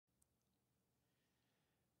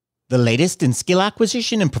The latest in skill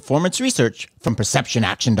acquisition and performance research from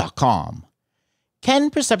PerceptionAction.com. Can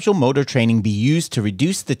perceptual motor training be used to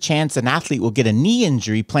reduce the chance an athlete will get a knee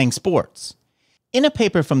injury playing sports? In a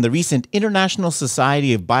paper from the recent International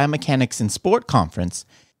Society of Biomechanics in Sport conference,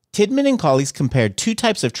 Tidman and colleagues compared two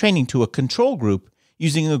types of training to a control group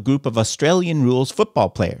using a group of Australian rules football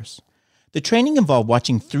players. The training involved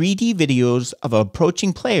watching 3D videos of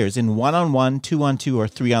approaching players in 1-on-1, 2-on-2, or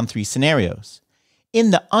 3-on-3 scenarios.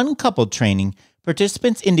 In the uncoupled training,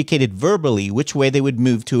 participants indicated verbally which way they would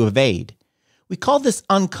move to evade. We call this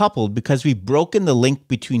uncoupled because we've broken the link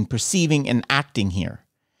between perceiving and acting here.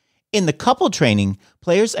 In the coupled training,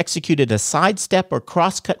 players executed a sidestep or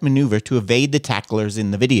cross-cut maneuver to evade the tacklers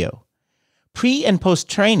in the video. Pre- and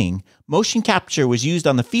post-training, motion capture was used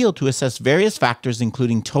on the field to assess various factors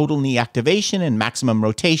including total knee activation and maximum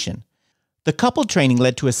rotation. The coupled training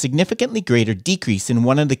led to a significantly greater decrease in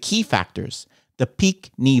one of the key factors, the peak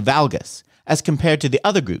knee valgus, as compared to the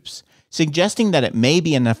other groups, suggesting that it may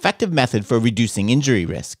be an effective method for reducing injury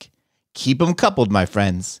risk. Keep them coupled, my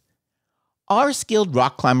friends. Are skilled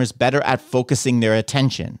rock climbers better at focusing their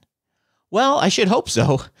attention? Well, I should hope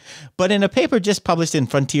so. But in a paper just published in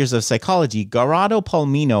Frontiers of Psychology, Garrado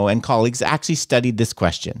Palmino and colleagues actually studied this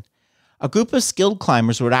question. A group of skilled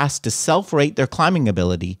climbers were asked to self-rate their climbing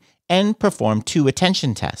ability and perform two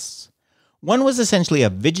attention tests. One was essentially a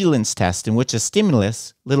vigilance test in which a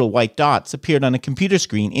stimulus, little white dots, appeared on a computer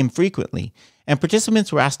screen infrequently, and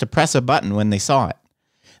participants were asked to press a button when they saw it.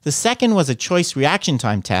 The second was a choice reaction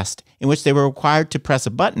time test in which they were required to press a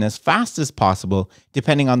button as fast as possible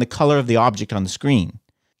depending on the color of the object on the screen.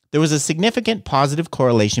 There was a significant positive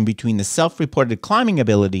correlation between the self-reported climbing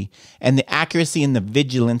ability and the accuracy in the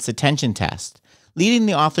vigilance attention test, leading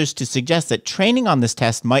the authors to suggest that training on this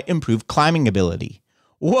test might improve climbing ability.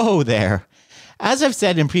 Whoa there! As I've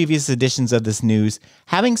said in previous editions of this news,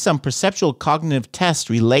 having some perceptual cognitive tests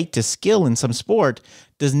relate to skill in some sport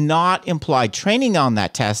does not imply training on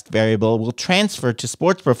that test variable will transfer to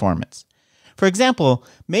sports performance. For example,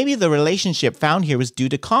 maybe the relationship found here was due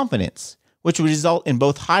to confidence, which would result in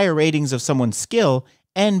both higher ratings of someone's skill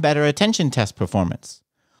and better attention test performance.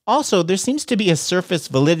 Also, there seems to be a surface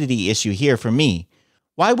validity issue here for me.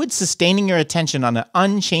 Why would sustaining your attention on an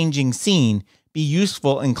unchanging scene be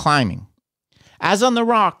useful in climbing? As on the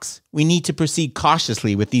rocks, we need to proceed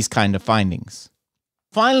cautiously with these kind of findings.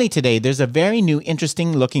 Finally today, there's a very new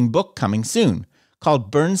interesting looking book coming soon called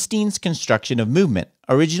Bernstein's Construction of Movement,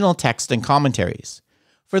 Original Text and Commentaries.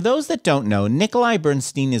 For those that don't know, Nikolai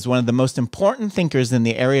Bernstein is one of the most important thinkers in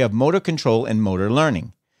the area of motor control and motor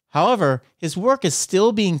learning. However, his work is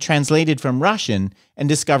still being translated from Russian and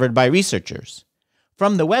discovered by researchers.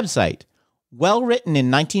 From the website, well written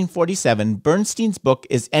in 1947, Bernstein's book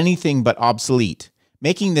is anything but obsolete,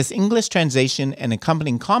 making this English translation and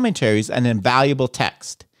accompanying commentaries an invaluable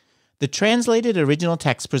text. The translated original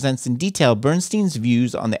text presents in detail Bernstein's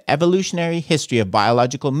views on the evolutionary history of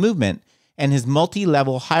biological movement and his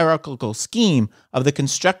multi-level hierarchical scheme of the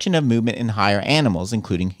construction of movement in higher animals,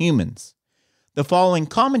 including humans. The following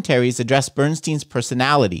commentaries address Bernstein's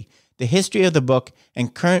personality, the history of the book,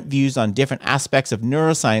 and current views on different aspects of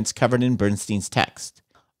neuroscience covered in Bernstein's text.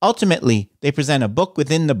 Ultimately, they present a book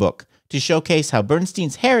within the book to showcase how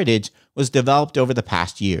Bernstein's heritage was developed over the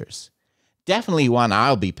past years. Definitely one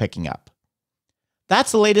I'll be picking up.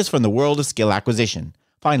 That's the latest from the world of skill acquisition.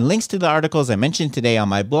 Find links to the articles I mentioned today on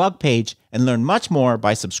my blog page and learn much more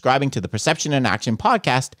by subscribing to the Perception in Action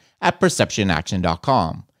podcast at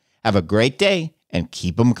PerceptionAction.com. Have a great day and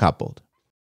keep 'em coupled.